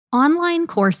Online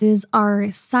courses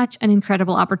are such an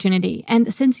incredible opportunity.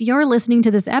 And since you're listening to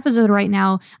this episode right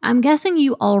now, I'm guessing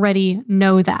you already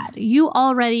know that. You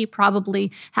already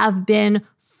probably have been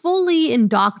fully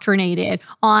indoctrinated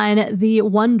on the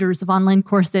wonders of online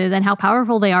courses and how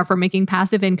powerful they are for making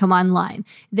passive income online.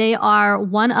 They are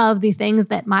one of the things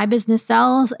that my business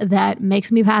sells that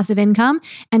makes me passive income.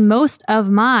 And most of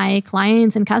my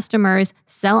clients and customers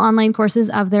sell online courses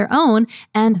of their own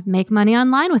and make money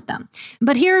online with them.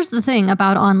 But here's the thing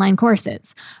about online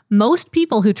courses. Most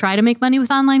people who try to make money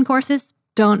with online courses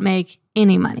don't make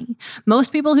any money.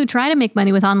 Most people who try to make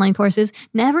money with online courses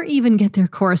never even get their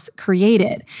course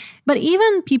created. But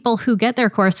even people who get their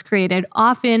course created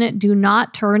often do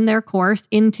not turn their course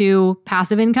into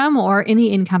passive income or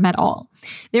any income at all.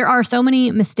 There are so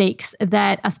many mistakes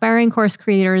that aspiring course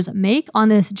creators make on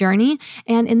this journey.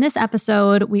 And in this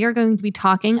episode, we are going to be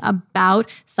talking about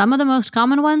some of the most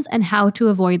common ones and how to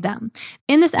avoid them.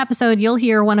 In this episode, you'll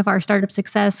hear one of our startup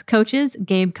success coaches,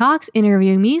 Gabe Cox,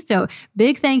 interviewing me. So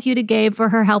big thank you to Gabe for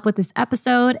her help with this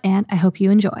episode, and I hope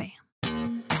you enjoy.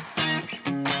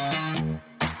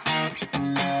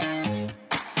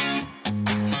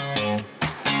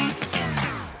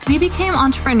 We became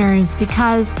entrepreneurs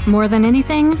because, more than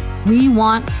anything, we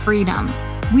want freedom.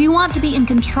 We want to be in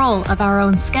control of our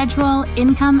own schedule,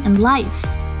 income, and life.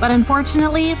 But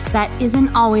unfortunately, that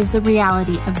isn't always the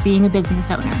reality of being a business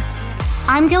owner.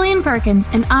 I'm Gillian Perkins,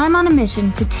 and I'm on a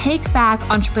mission to take back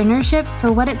entrepreneurship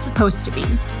for what it's supposed to be.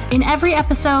 In every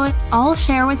episode, I'll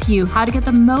share with you how to get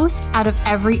the most out of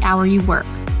every hour you work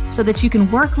so that you can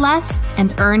work less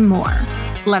and earn more.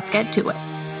 Let's get to it.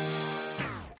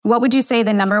 What would you say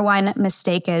the number one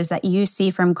mistake is that you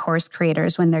see from course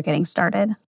creators when they're getting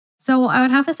started? So I would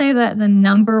have to say that the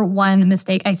number one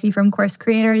mistake I see from course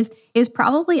creators is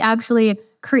probably actually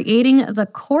creating the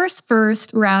course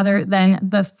first rather than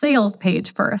the sales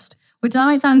page first, which that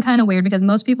might sound kind of weird because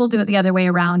most people do it the other way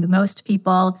around. Most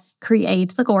people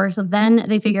create the course, then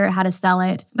they figure out how to sell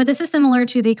it. But this is similar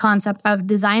to the concept of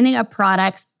designing a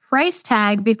product's price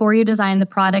tag before you design the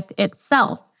product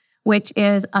itself, which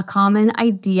is a common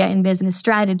idea in business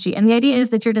strategy. And the idea is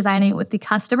that you're designing it with the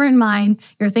customer in mind.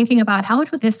 You're thinking about how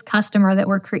much would this customer that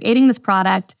we're creating this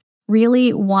product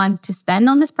really want to spend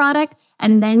on this product,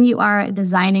 and then you are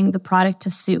designing the product to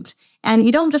suit. And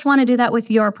you don't just want to do that with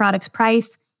your product's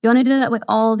price. You want to do that with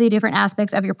all the different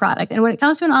aspects of your product. And when it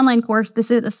comes to an online course, this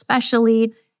is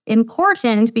especially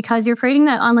important because you're creating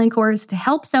that online course to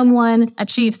help someone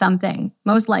achieve something,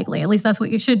 most likely. At least that's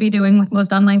what you should be doing with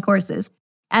most online courses.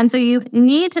 And so you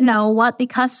need to know what the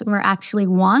customer actually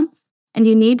wants, and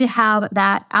you need to have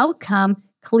that outcome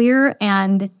clear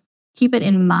and keep it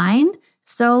in mind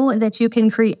so that you can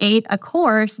create a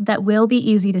course that will be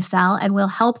easy to sell and will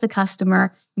help the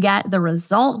customer get the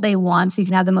result they want so you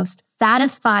can have the most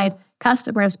satisfied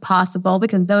customers possible,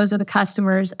 because those are the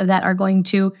customers that are going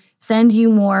to send you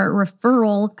more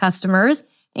referral customers,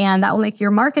 and that will make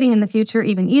your marketing in the future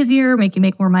even easier, make you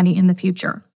make more money in the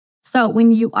future. So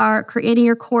when you are creating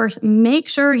your course, make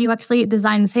sure you actually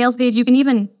design the sales page. You can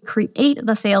even create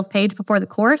the sales page before the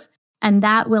course, and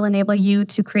that will enable you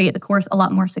to create the course a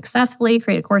lot more successfully,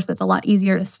 create a course that's a lot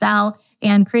easier to sell,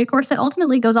 and create a course that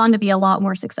ultimately goes on to be a lot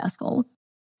more successful.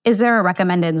 Is there a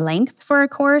recommended length for a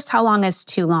course? How long is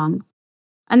too long?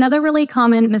 Another really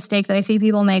common mistake that I see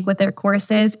people make with their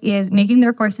courses is making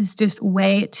their courses just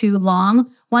way too long.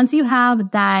 Once you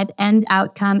have that end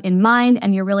outcome in mind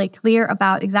and you're really clear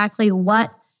about exactly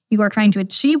what you are trying to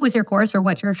achieve with your course or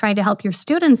what you're trying to help your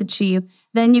students achieve,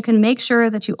 then you can make sure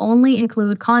that you only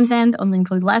include content, only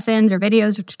include lessons or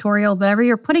videos or tutorials, whatever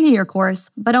you're putting in your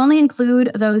course, but only include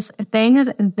those things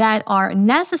that are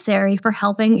necessary for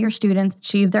helping your students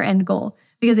achieve their end goal.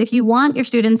 Because if you want your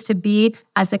students to be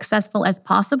as successful as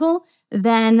possible,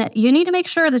 then you need to make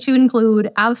sure that you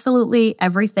include absolutely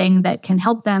everything that can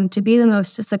help them to be the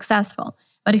most successful.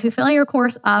 But if you fill your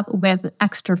course up with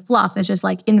extra fluff, it's just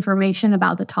like information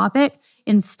about the topic,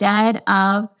 instead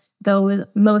of those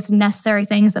most necessary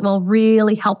things that will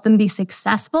really help them be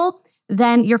successful,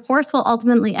 then your course will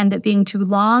ultimately end up being too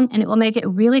long, and it will make it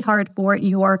really hard for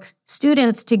your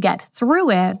students to get through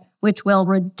it, which will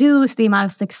reduce the amount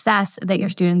of success that your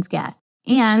students get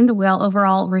and will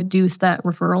overall reduce the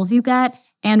referrals you get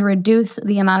and reduce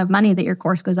the amount of money that your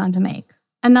course goes on to make.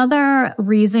 Another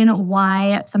reason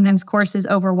why sometimes courses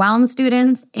overwhelm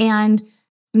students and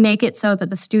make it so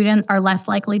that the students are less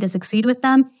likely to succeed with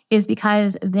them is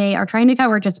because they are trying to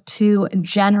cover just too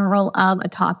general of a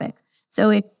topic. So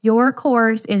if your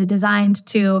course is designed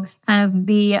to kind of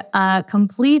be a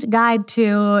complete guide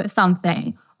to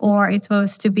something, or it's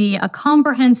supposed to be a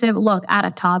comprehensive look at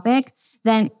a topic,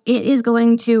 then it is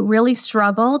going to really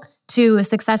struggle to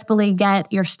successfully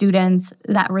get your students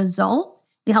that result,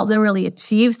 to help them really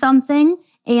achieve something.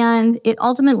 And it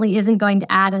ultimately isn't going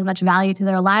to add as much value to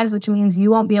their lives, which means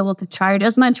you won't be able to charge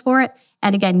as much for it.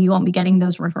 And again, you won't be getting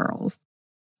those referrals.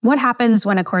 What happens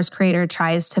when a course creator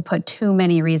tries to put too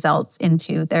many results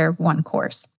into their one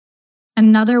course?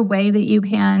 Another way that you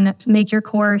can make your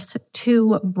course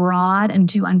too broad and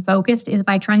too unfocused is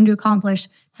by trying to accomplish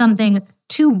something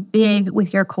too big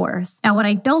with your course. Now, what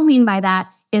I don't mean by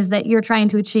that is that you're trying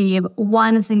to achieve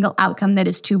one single outcome that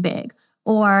is too big,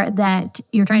 or that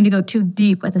you're trying to go too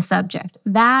deep with a subject.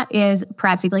 That is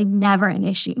practically never an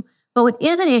issue. But what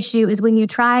is an issue is when you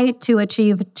try to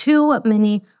achieve too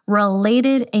many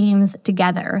related aims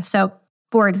together. So,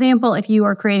 for example, if you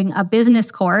are creating a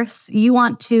business course, you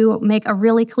want to make a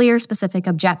really clear, specific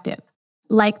objective.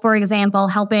 Like, for example,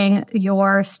 helping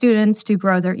your students to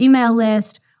grow their email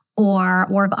list, or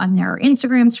work on their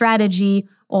Instagram strategy,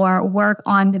 or work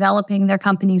on developing their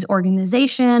company's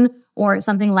organization, or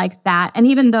something like that. And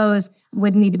even those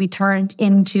would need to be turned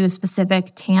into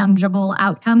specific, tangible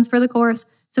outcomes for the course.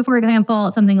 So, for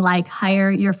example, something like hire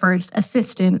your first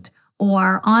assistant,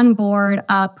 or onboard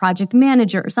a project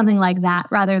manager, something like that,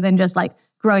 rather than just like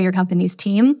grow your company's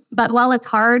team. But while it's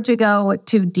hard to go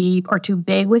too deep or too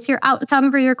big with your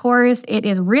outcome for your course, it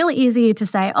is really easy to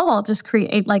say, oh, I'll just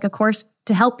create like a course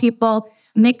to help people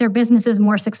make their businesses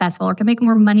more successful or can make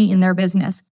more money in their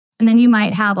business. And then you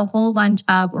might have a whole bunch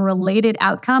of related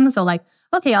outcomes. So like,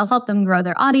 okay, I'll help them grow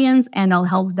their audience, and I'll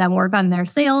help them work on their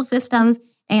sales systems,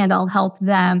 and I'll help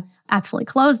them actually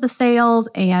close the sales,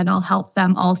 and I'll help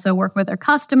them also work with their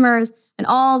customers, and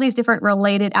all these different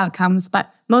related outcomes.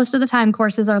 But most of the time,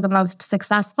 courses are the most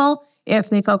successful if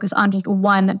they focus on just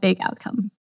one big outcome.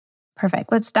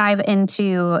 Perfect. Let's dive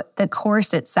into the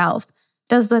course itself.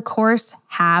 Does the course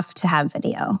have to have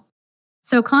video?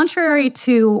 So contrary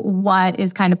to what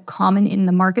is kind of common in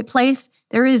the marketplace,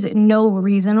 there is no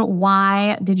reason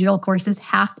why digital courses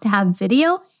have to have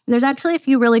video. There's actually a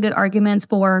few really good arguments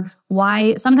for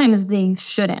why sometimes they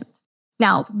shouldn't.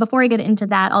 Now, before I get into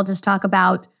that, I'll just talk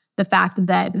about the fact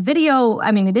that video,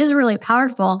 it is really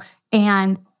powerful,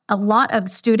 and a lot of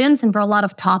students and for a lot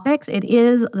of topics, it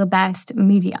is the best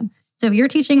medium. So if you're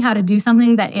teaching how to do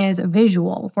something that is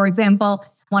visual, for example,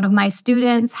 one of my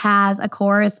students has a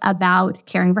course about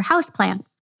caring for houseplants.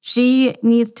 She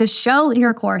needs to show in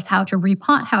her course how to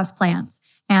repot houseplants,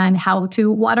 and how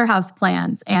to water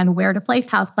houseplants, and where to place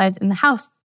houseplants in the house.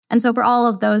 And so for all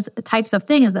of those types of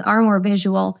things that are more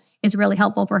visual, it's really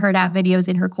helpful for her to have videos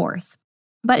in her course.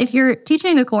 But if you're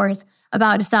teaching a course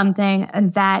about something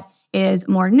that is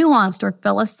more nuanced or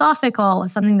philosophical,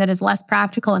 something that is less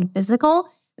practical and physical,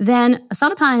 then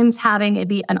sometimes having it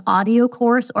be an audio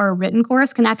course or a written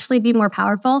course can actually be more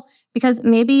powerful, because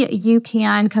maybe you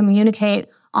can communicate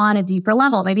on a deeper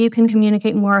level. Maybe you can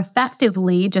communicate more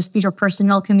effectively, just your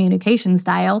personal communication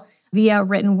style, via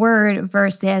written word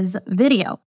versus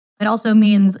video. It also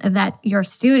means that your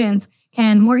students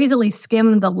can more easily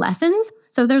skim the lessons.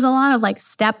 So if there's a lot of like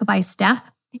step by step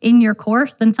in your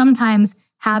course, then sometimes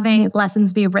having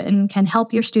lessons be written can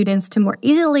help your students to more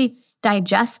easily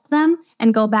digest them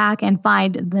and go back and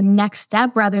find the next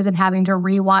step rather than having to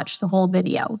rewatch the whole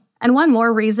video. And one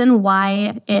more reason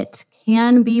why it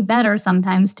can be better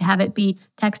sometimes to have it be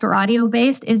text or audio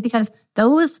based is because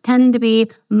those tend to be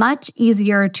much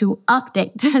easier to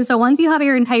update. So once you have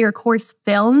your entire course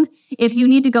filmed, if you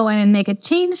need to go in and make a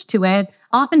change to it,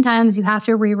 oftentimes you have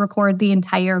to re-record the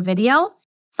entire video.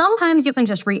 Sometimes you can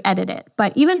just re-edit it,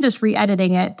 but even just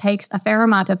re-editing it takes a fair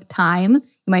amount of time. You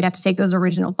might have to take those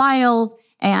original files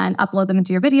and upload them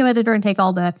into your video editor and take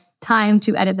all the time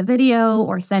to edit the video,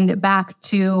 or send it back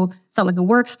to someone who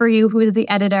works for you, who is the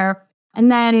editor.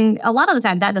 And then a lot of the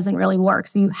time that doesn't really work.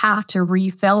 So you have to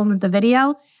refilm the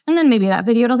video. And then maybe that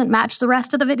video doesn't match the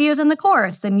rest of the videos in the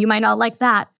course, and you might not like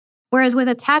that. Whereas with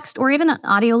a text or even an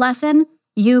audio lesson,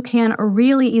 you can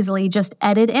really easily just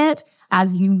edit it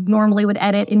as you normally would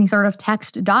edit any sort of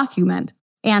text document.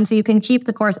 And so you can keep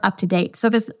the course up to date. So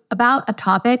if it's about a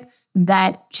topic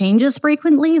that changes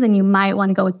frequently, then you might want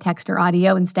to go with text or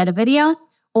audio instead of video,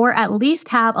 or at least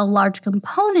have a large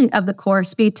component of the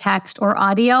course be text or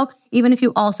audio, even if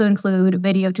you also include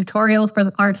video tutorials for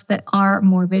the parts that are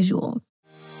more visual.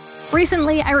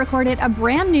 Recently, I recorded a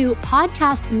brand new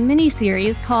podcast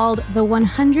mini-series called The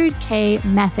 100K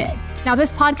Method. Now,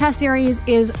 this podcast series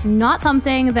is not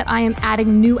something that I am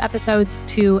adding new episodes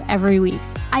to every week.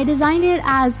 I designed it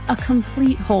as a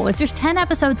complete whole. It's just 10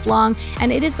 episodes long,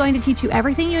 and it is going to teach you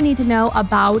everything you need to know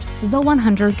about the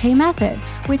 100K method,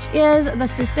 which is the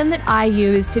system that I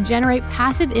use to generate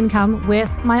passive income with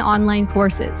my online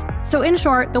courses. So in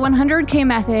short, the 100K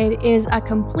method is a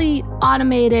complete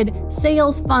automated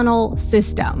sales funnel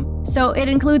system. So it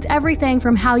includes everything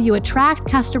from how you attract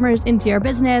customers into your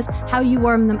business, how you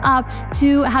warm them up,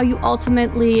 to how you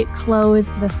ultimately close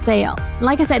the sale.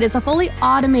 Like I said, it's a fully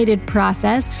automated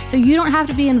process, so you don't have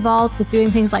to be involved with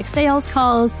doing things like sales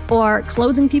calls or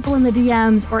closing people in the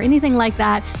DMs or anything like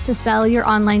that to sell your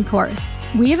online course.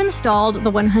 We've installed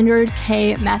the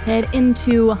 100K method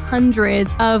into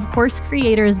hundreds of course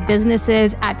creators'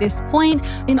 businesses at this point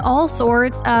in all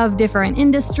sorts of different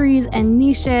industries and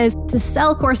niches to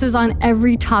sell courses on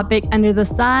every topic under the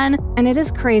sun. And it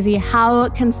is crazy how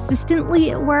consistently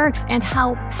it works and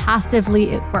how passively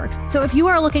it works. So if you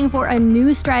are looking for a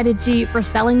new strategy for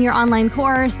selling your online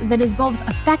course that is both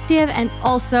effective and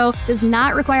also does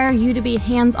not require you to be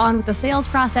hands-on with the sales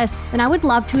process, then I would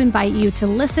love to invite you to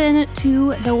listen to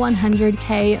the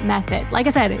 100K method. Like I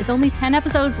said, it's only 10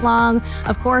 episodes long.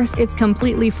 Of course, it's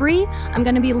completely free. I'm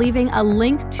going to be leaving a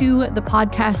link to the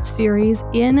podcast series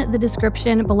in the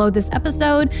description below this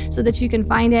episode so that you can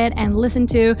find it and listen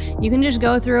to. You can just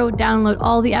go through, download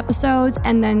all the episodes,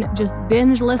 and then just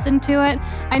binge listen to it.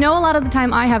 I know a lot of the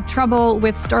time I have trouble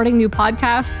with starting new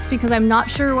podcasts because I'm not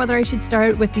sure whether I should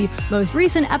start with the most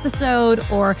recent episode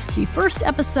or the first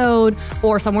episode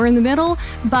or somewhere in the middle.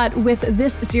 But with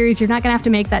this series, you're not going to have to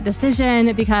make that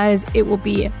decision because it will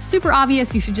be super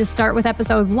obvious. You should just start with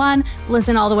episode 1,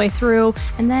 listen all the way through,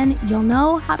 and then you'll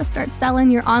know how to start selling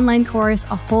your online course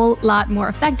a whole lot more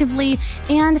effectively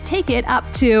and take it up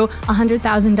to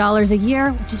 $100,000 a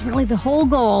year, which is really the whole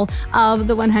goal of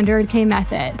the 100K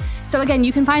method. So again,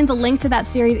 you can find the link to that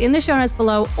series in the show notes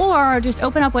below, or just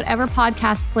open up whatever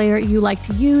podcast player you like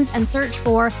to use and search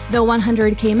for the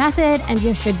 100K method, and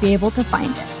you should be able to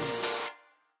find it.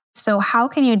 So how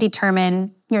can you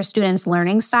determine your students'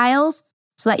 learning styles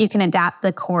so that you can adapt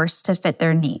the course to fit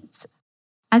their needs?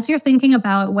 As you're thinking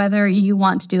about whether you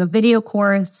want to do a video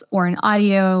course or an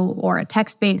audio or a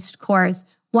text-based course,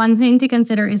 one thing to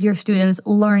consider is your students'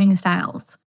 learning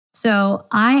styles. So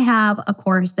I have a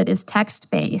course that is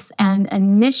text-based, and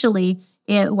initially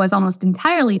it was almost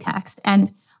entirely text.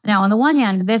 And now on the one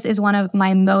hand, this is one of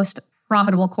my most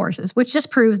profitable courses, which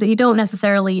just proves that you don't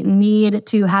necessarily need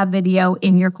to have video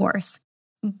in your course.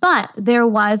 But there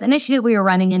was an issue that we were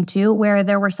running into where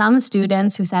there were some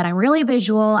students who said, I'm really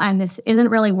visual and this isn't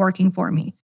really working for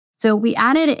me. So we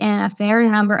added in a fair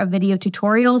number of video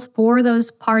tutorials for those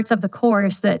parts of the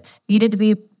course that needed to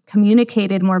be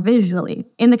communicated more visually.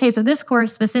 In the case of this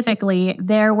course specifically,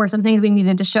 there were some things we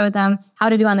needed to show them how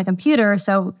to do on the computer.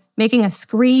 So making a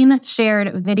screen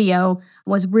shared video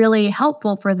was really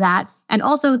helpful for that. And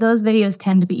also those videos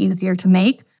tend to be easier to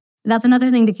make. That's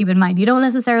another thing to keep in mind. You don't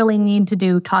necessarily need to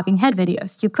do talking head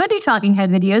videos. You could do talking head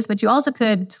videos, but you also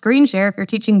could screen share if you're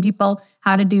teaching people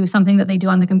how to do something that they do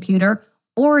on the computer.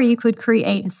 Or you could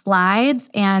create slides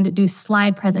and do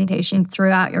slide presentation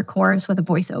throughout your course with a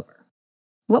voiceover.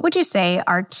 What would you say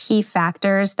are key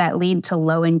factors that lead to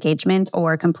low engagement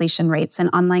or completion rates in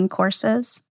online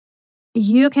courses?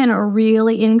 You can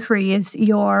really increase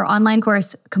your online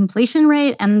course completion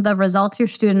rate and the results your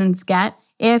students get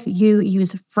if you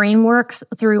use frameworks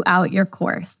throughout your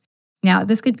course. Now,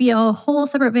 this could be a whole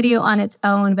separate video on its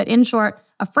own, but in short,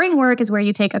 a framework is where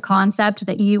you take a concept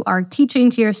that you are teaching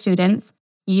to your students,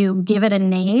 you give it a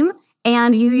name,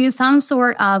 and you use some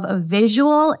sort of a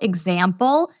visual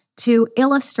example to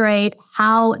illustrate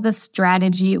how the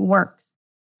strategy works.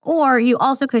 Or you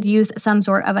also could use some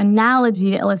sort of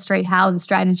analogy to illustrate how the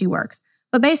strategy works.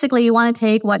 But basically, you want to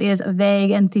take what is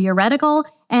vague and theoretical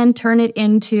and turn it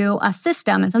into a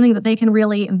system and something that they can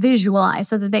really visualize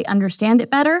so that they understand it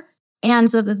better and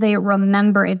so that they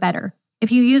remember it better.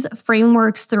 If you use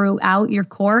frameworks throughout your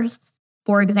course,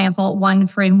 for example, one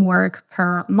framework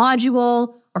per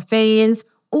module or phase,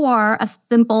 or a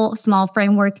simple small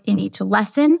framework in each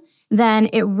lesson, then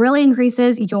it really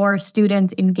increases your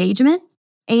students' engagement.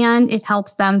 And it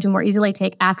helps them to more easily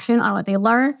take action on what they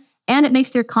learn. And it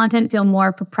makes your content feel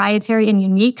more proprietary and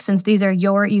unique since these are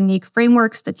your unique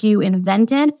frameworks that you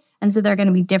invented. And so they're going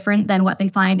to be different than what they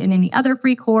find in any other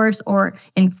free course or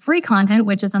in free content,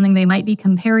 which is something they might be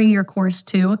comparing your course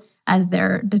to as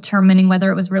they're determining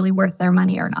whether it was really worth their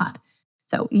money or not.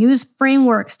 So use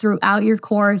frameworks throughout your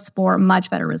course for much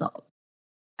better results.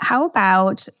 How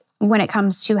about when it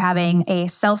comes to having a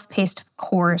self-paced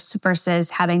course versus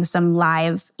having some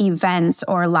live events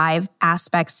or live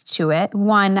aspects to it?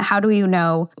 One, how do you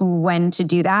know when to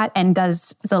do that? And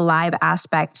does the live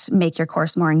aspect make your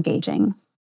course more engaging?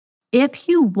 If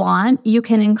you want, you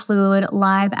can include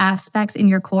live aspects in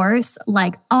your course,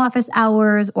 like office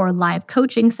hours or live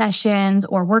coaching sessions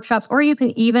or workshops, or you can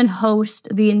even host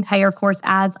the entire course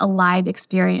as a live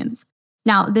experience.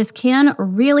 Now, this can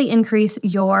really increase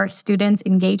your students'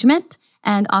 engagement.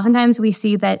 And oftentimes we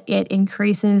see that it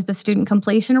increases the student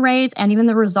completion rates and even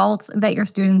the results that your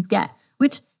students get,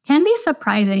 which can be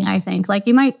surprising, I think. Like,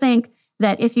 you might think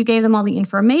that if you gave them all the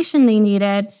information they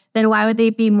needed, then why would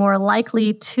they be more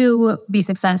likely to be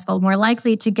successful, more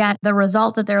likely to get the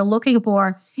result that they're looking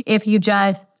for if you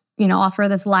just, offer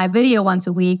this live video once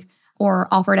a week or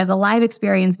offer it as a live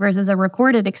experience versus a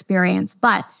recorded experience?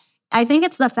 But I think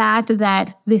it's the fact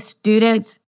that the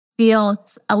students feel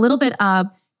a little bit of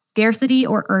scarcity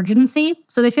or urgency.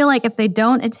 So they feel like if they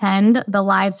don't attend the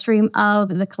live stream of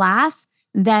the class,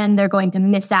 then they're going to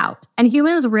miss out. And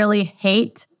humans really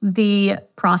hate the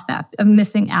prospect of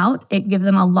missing out. It gives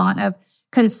them a lot of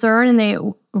concern and they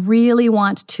really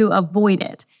want to avoid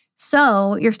it.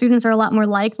 So your students are a lot more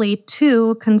likely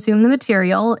to consume the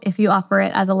material if you offer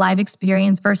it as a live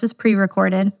experience versus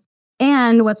pre-recorded.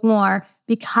 And what's more,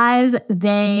 because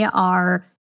they are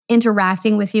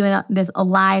interacting with you in this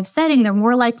live setting, they're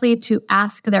more likely to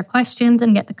ask their questions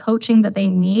and get the coaching that they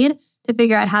need to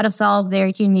figure out how to solve their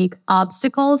unique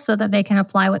obstacles so that they can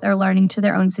apply what they're learning to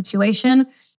their own situation.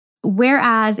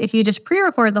 Whereas if you just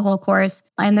pre-record the whole course,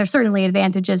 and there's certainly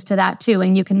advantages to that too,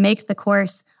 and you can make the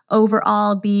course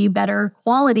overall be better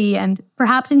quality and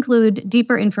perhaps include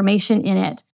deeper information in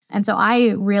it. And so I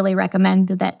really recommend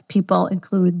that people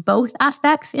include both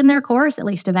aspects in their course, at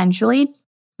least eventually.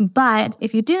 But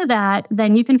if you do that,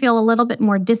 then you can feel a little bit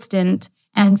more distant.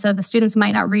 And so the students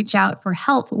might not reach out for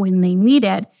help when they need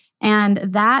it. And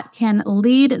that can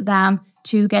lead them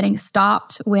to getting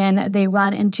stopped when they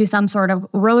run into some sort of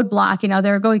roadblock.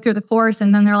 They're going through the course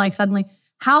and then they're like, suddenly,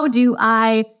 how do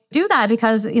I do that?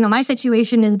 Because, my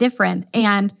situation is different.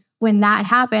 And when that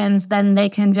happens, then they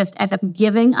can just end up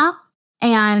giving up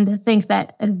and think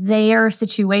that their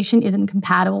situation isn't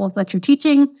compatible with what you're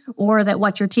teaching or that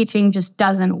what you're teaching just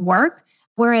doesn't work.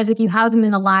 Whereas if you have them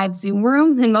in a live Zoom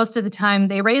room, then most of the time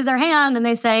they raise their hand and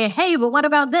they say, hey, but what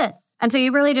about this? And so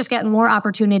you really just get more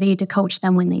opportunity to coach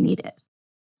them when they need it.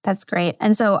 That's great.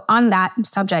 And so on that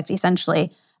subject,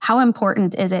 essentially, how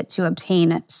important is it to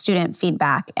obtain student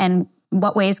feedback and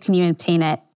what ways can you obtain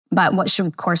it? But what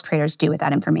should course creators do with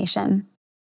that information?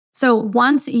 So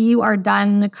once you are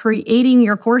done creating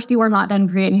your course, you are not done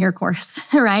creating your course,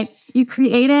 right? You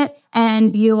create it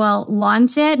and you will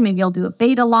launch it. Maybe you'll do a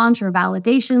beta launch or a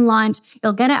validation launch.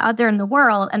 You'll get it out there in the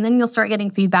world, and then you'll start getting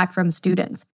feedback from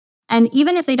students. And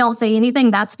even if they don't say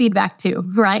anything, that's feedback too,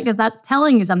 right? Because that's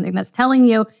telling you something. That's telling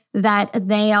you that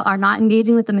they are not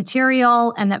engaging with the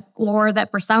material and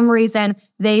that for some reason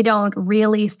they don't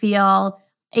really feel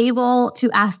able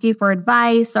to ask you for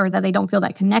advice, or that they don't feel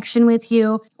that connection with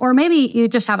you. Or maybe you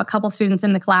just have a couple students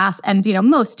in the class and,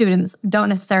 most students don't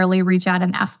necessarily reach out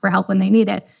and ask for help when they need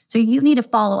it. So you need to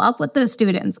follow up with those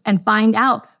students and find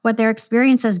out what their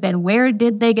experience has been. Where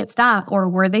did they get stuck, or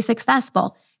were they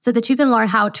successful? So that you can learn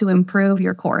how to improve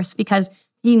your course. Because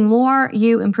the more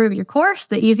you improve your course,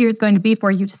 the easier it's going to be for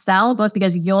you to sell, both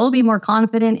because you'll be more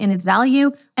confident in its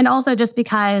value, and also just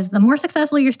because the more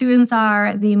successful your students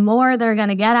are, the more they're going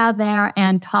to get out there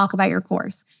and talk about your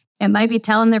course. It might be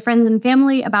telling their friends and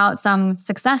family about some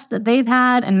success that they've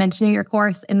had and mentioning your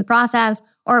course in the process,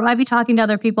 or it might be talking to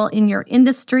other people in your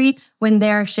industry when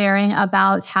they're sharing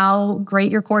about how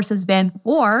great your course has been.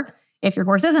 Or if your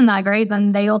course isn't that great,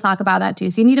 then they will talk about that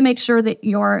too. So you need to make sure that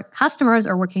your customers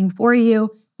are working for you,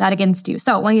 not against you.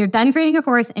 So when you're done creating a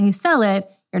course and you sell it,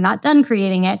 you're not done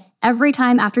creating it. Every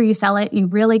time after you sell it, you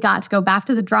really got to go back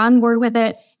to the drawing board with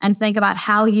it and think about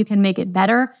how you can make it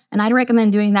better. And I'd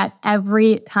recommend doing that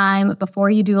every time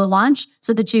before you do a launch,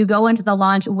 so that you go into the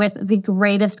launch with the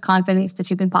greatest confidence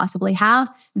that you can possibly have,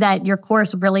 that your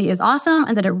course really is awesome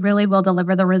and that it really will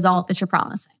deliver the result that you're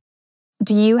promising.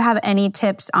 Do you have any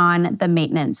tips on the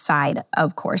maintenance side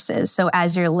of courses? So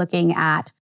as you're looking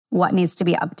at what needs to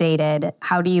be updated,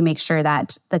 how do you make sure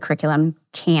that the curriculum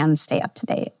can stay up to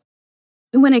date?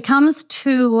 When it comes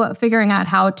to figuring out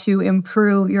how to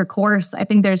improve your course, I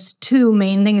think there's two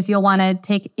main things you'll want to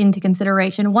take into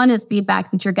consideration. One is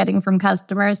feedback that you're getting from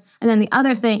customers. And then the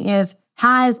other thing is,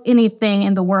 has anything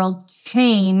in the world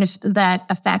changed that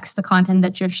affects the content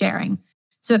that you're sharing?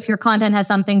 So if your content has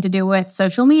something to do with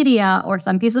social media or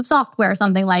some piece of software,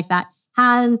 something like that,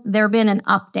 has there been an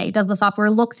update? Does the software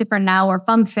look different now or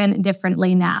function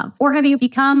differently now? Or have you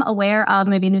become aware of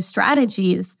maybe new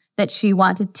strategies that you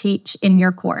want to teach in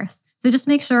your course? So just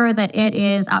make sure that it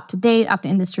is up to date, up to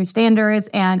industry standards,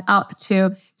 and up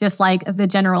to just like the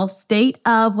general state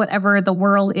of whatever the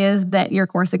world is that your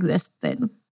course exists in.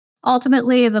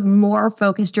 Ultimately, the more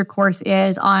focused your course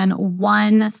is on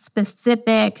one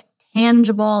specific,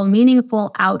 tangible,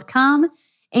 meaningful outcome,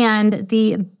 and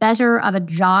the better of a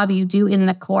job you do in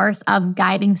the course of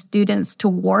guiding students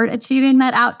toward achieving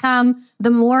that outcome,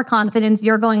 the more confidence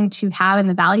you're going to have in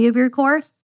the value of your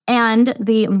course. And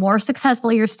the more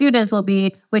successful your students will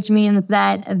be, which means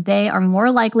that they are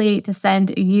more likely to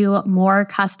send you more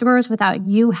customers without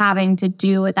you having to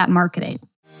do that marketing.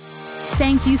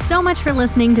 Thank you so much for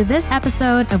listening to this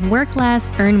episode of Work Less,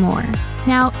 Earn More.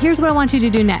 Now, here's what I want you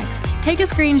to do next. Take a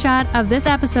screenshot of this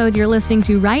episode you're listening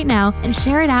to right now and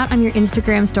share it out on your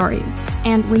Instagram stories.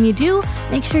 And when you do,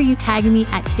 make sure you tag me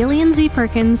at Gillian Z.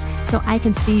 Perkins so I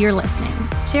can see you're listening.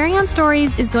 Sharing on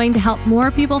stories is going to help more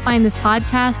people find this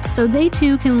podcast so they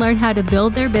too can learn how to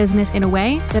build their business in a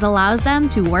way that allows them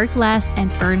to work less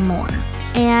and earn more.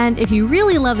 And if you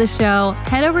really love the show,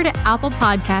 head over to Apple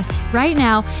Podcasts right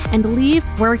now and leave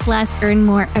Work Less, Earn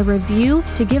More a review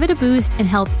to give it a boost and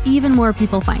help even more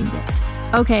people find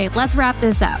it. Okay, let's wrap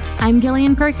this up. I'm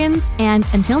Gillian Perkins, and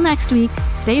until next week,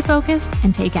 stay focused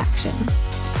and take action.